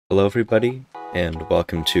Hello everybody, and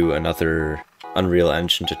welcome to another Unreal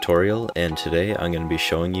Engine tutorial, and today I'm going to be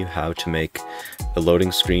showing you how to make a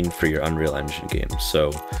loading screen for your Unreal Engine game.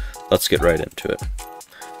 So let's get right into it.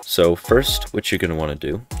 So first, what you're going to want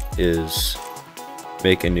to do is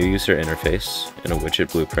make a new user interface in a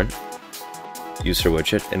widget blueprint, user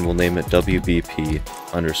widget, and we'll name it WBP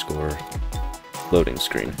underscore loading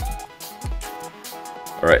screen.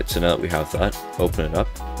 Alright, so now that we have that, open it up.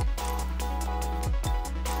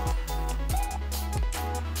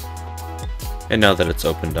 And now that it's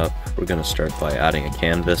opened up, we're going to start by adding a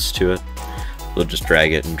canvas to it. We'll just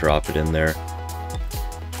drag it and drop it in there.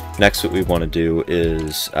 Next, what we want to do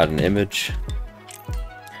is add an image.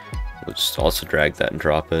 We'll just also drag that and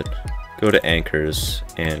drop it. Go to anchors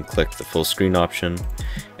and click the full screen option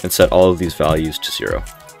and set all of these values to 0.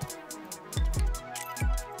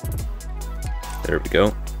 There we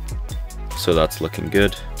go. So that's looking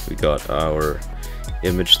good. We got our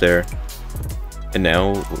image there. And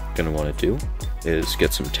now what we're going to want to do is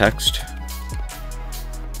get some text,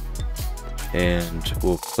 and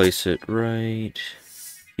we'll place it right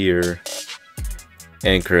here,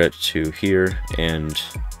 anchor it to here, and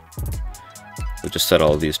we'll just set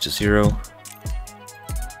all of these to 0,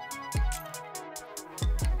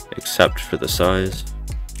 except for the size.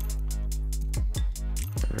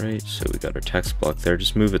 Alright, so we got our text block there.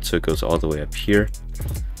 Just move it so it goes all the way up here,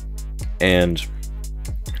 and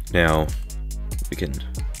now we can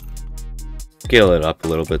scale it up a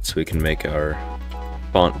little bit so we can make our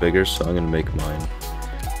font bigger. So I'm going to make mine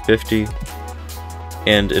 50,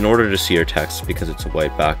 and in order to see our text, because it's a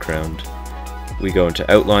white background, we go into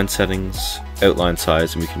outline settings, outline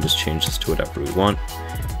size, and we can just change this to whatever we want.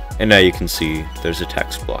 And now you can see there's a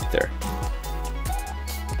text block there.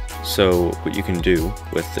 So what you can do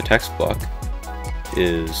with the text block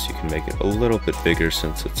is you can make it a little bit bigger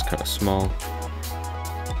since it's kind of small.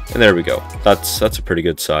 And there we go. That's a pretty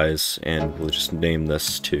good size, and we'll just name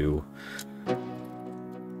this to,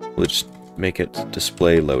 we'll just make it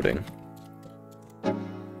display loading.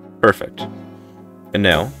 Perfect. And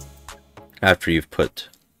now, after you've put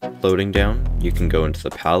loading down, you can go into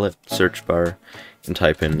the palette search bar and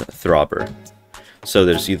type in throbber. So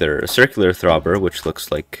there's either a circular throbber, which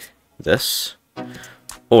looks like this,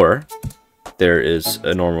 or there is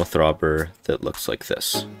a normal throbber that looks like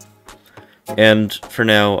this. And for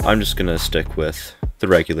now, I'm just going to stick with the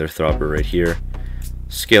regular throbber right here,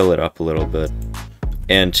 scale it up a little bit,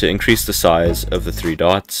 and to increase the size of the 3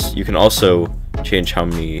 dots, you can also change how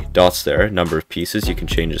many dots there are, number of pieces. You can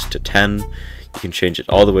change this to 10, you can change it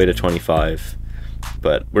all the way to 25,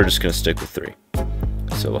 but we're just going to stick with 3.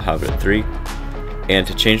 So we'll have it at 3. And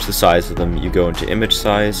to change the size of them, you go into image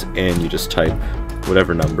size, and you just type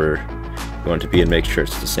whatever number you want it to be and make sure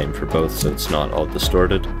it's the same for both so it's not all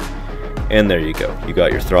distorted. And there you go. You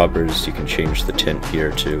got your throbbers. You can change the tint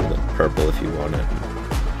here to the purple if you want it.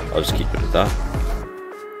 I'll just keep it at that.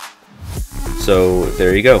 So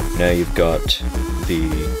there you go. Now you've got the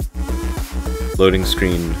loading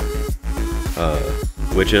screen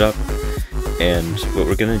widget up. And what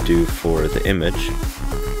we're going to do for the image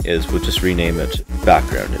is we'll just rename it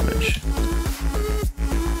background image.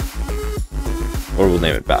 Or we'll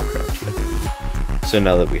name it background. So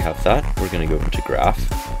now that we have that, we're going to go into graph.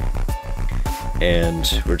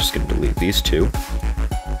 And we're just going to delete these 2.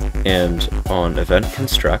 And on event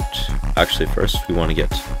construct, actually first we want to get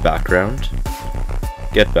background,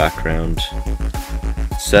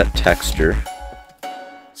 set texture,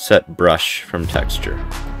 set brush from texture.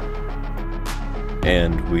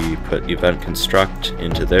 And we put event construct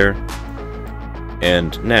into there.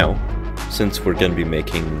 And now, since we're going to be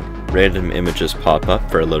making random images pop up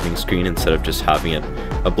for a loading screen instead of just having it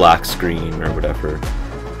a black screen or whatever,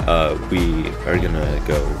 we are gonna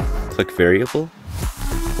go click variable.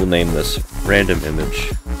 We'll name this random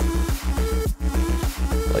image,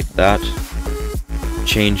 like that.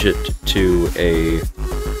 Change it to a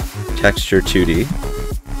texture 2D.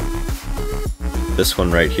 This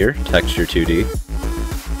one right here, texture 2D.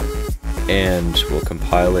 And we'll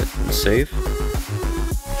compile it and save.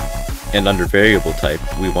 And under variable type,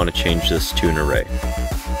 we want to change this to an array.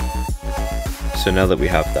 So now that we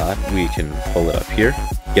have that, we can pull it up here,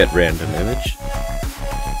 get random image,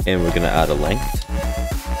 and we're going to add a length.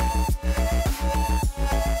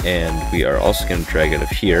 And we are also going to drag it up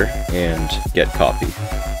here and get copy.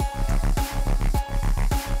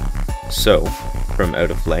 So from out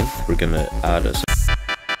of length, we're going to add a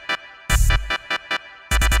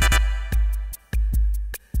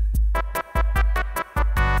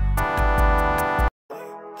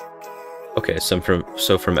Okay,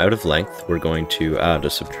 so from out of length, we're going to add a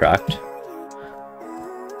subtract.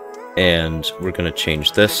 And we're going to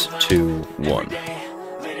change this to 1.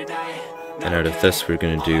 And out of this we're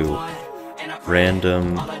going to do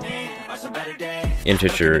random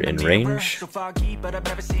integer in range.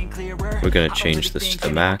 We're going to change this to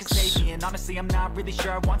the max.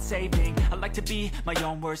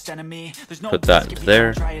 Put that into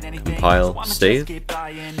there, compile, save.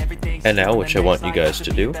 And now what I want you guys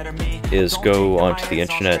to do is go onto the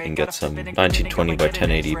internet and get some 1920 by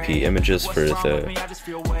 1080p images for the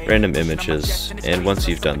random images. And once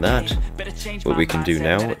you've done that, what we can do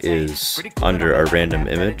now is under our random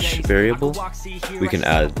image variable, we can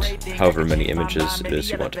add however many images it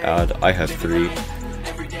is you want to add. I have 3,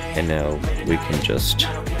 and now we can just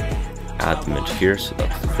add them into here. So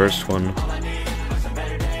that's the first one,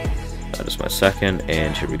 that is my second,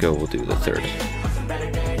 and here we go, we'll do the third.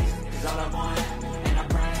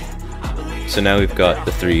 So now we've got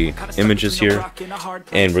the 3 images here,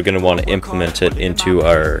 and we're going to want to implement it into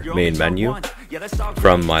our main menu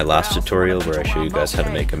from my last tutorial where I show you guys how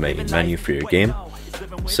to make a main menu for your game.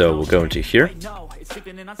 So we'll go into here,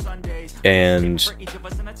 and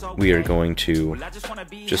we are going to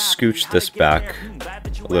just scooch this back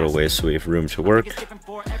a little way so we have room to work.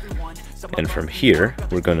 And from here,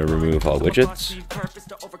 we're going to remove all widgets.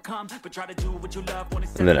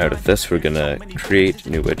 And then out of this, we're going to create a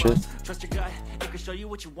new widget.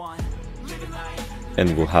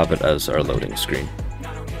 And we'll have it as our loading screen.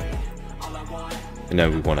 And now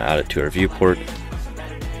we want to add it to our viewport.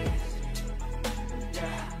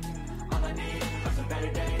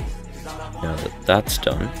 Now that that's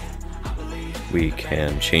done, we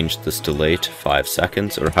can change this delay to 5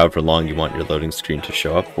 seconds, or however long you want your loading screen to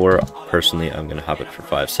show up for. Personally, I'm going to have it for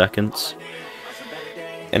 5 seconds.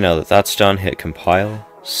 And now that that's done, hit compile,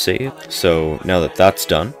 save. So now that that's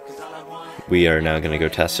done, we are now going to go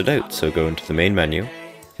test it out. So go into the main menu,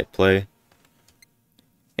 hit play,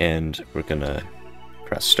 and we're going to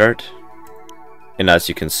press start. And as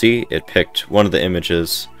you can see, it picked one of the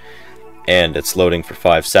images, and it's loading for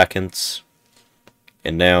 5 seconds.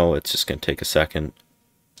 And now it's just going to take a second,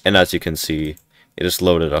 and as you can see, it has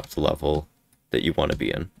loaded up the level that you want to be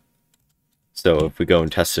in. So if we go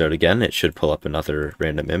and test it out again, it should pull up another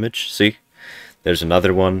random image. See? There's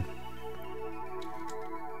another one.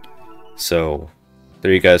 So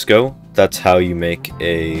there you guys go. That's how you make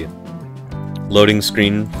a loading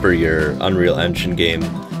screen for your Unreal Engine game,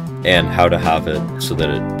 and how to have it so that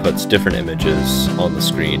it puts different images on the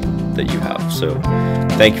screen that you have. So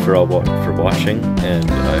thank you for watching,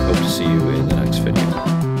 and I hope to see you in the next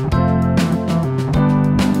video.